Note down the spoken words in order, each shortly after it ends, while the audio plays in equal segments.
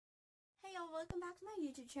welcome back to my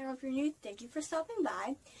YouTube channel. If you're new, thank you for stopping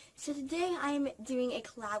by. So today I'm doing a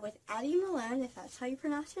collab with Addie Malone, if that's how you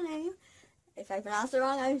pronounce your name. If I pronounced it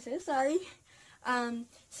wrong, I'm so sorry.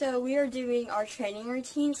 So we are doing our training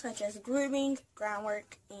routines such as grooming,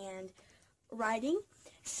 groundwork, and riding.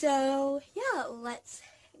 So yeah, let's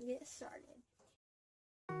get started.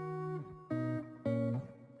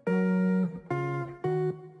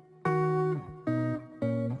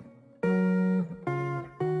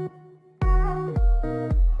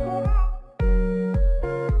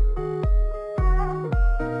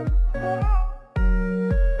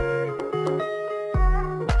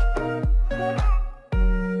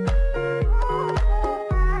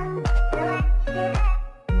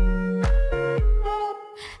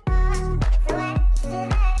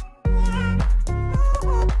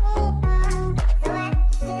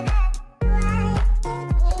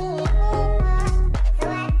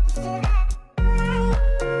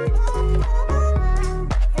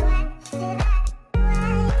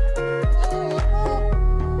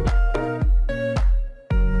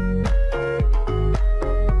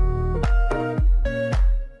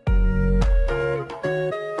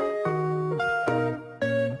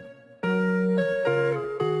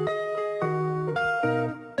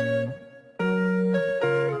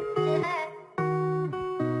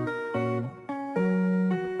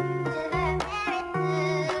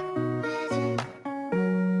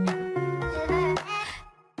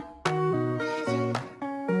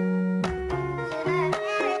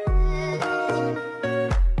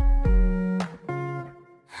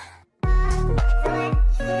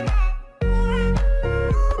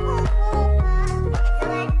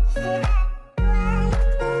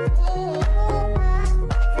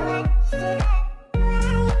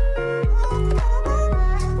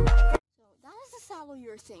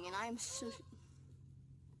 You're saying, and I'm so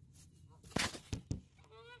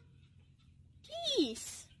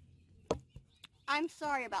geese. I'm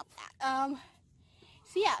sorry about that.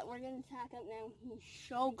 So yeah, we're gonna tack up now. He's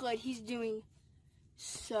so good. He's doing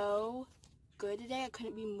so good today. I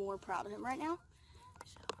couldn't be more proud of him right now.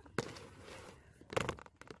 So,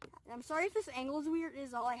 and I'm sorry if this angle is weird. It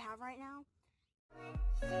is all I have right now.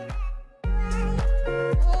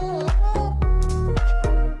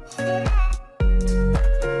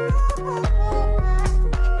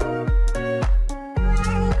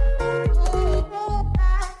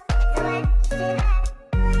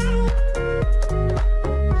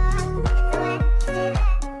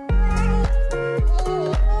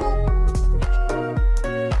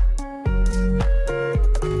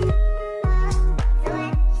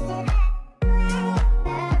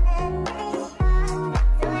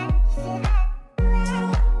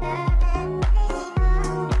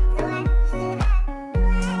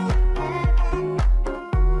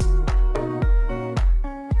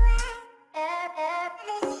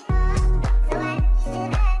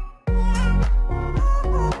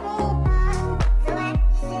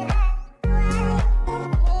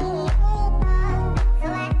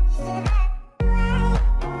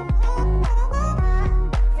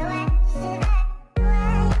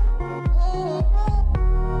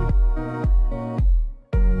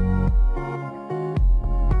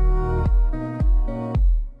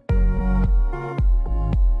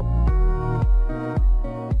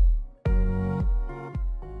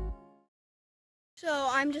 So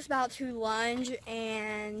I'm just about to lunge,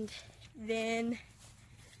 and then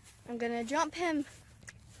I'm gonna jump him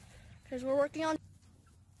because we're working on.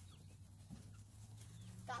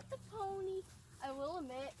 Got the pony. I will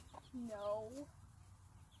admit, no,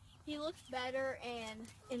 he looks better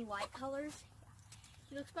in light colors.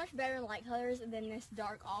 He looks much better in light colors than this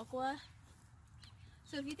dark aqua.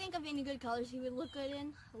 So if you think of any good colors he would look good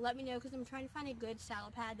in, let me know, because I'm trying to find a good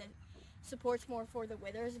saddle pad that supports more for the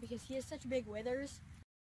withers, because he has such big withers.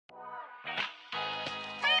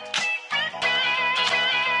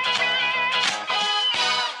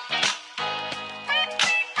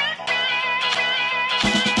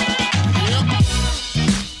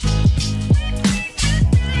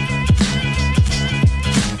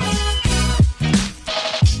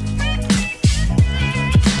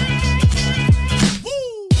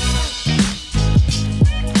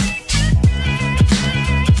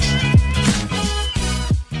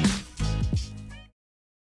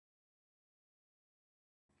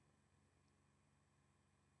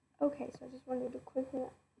 Okay, so I just wanted to quickly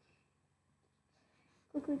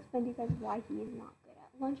explain to you guys why he is not good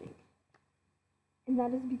at lunging. And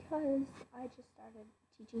that is because I just started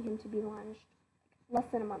teaching him to be lunged less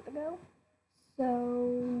than a month ago.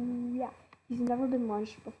 So, yeah, he's never been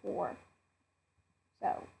lunged before.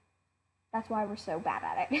 So, that's why we're so bad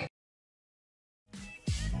at it.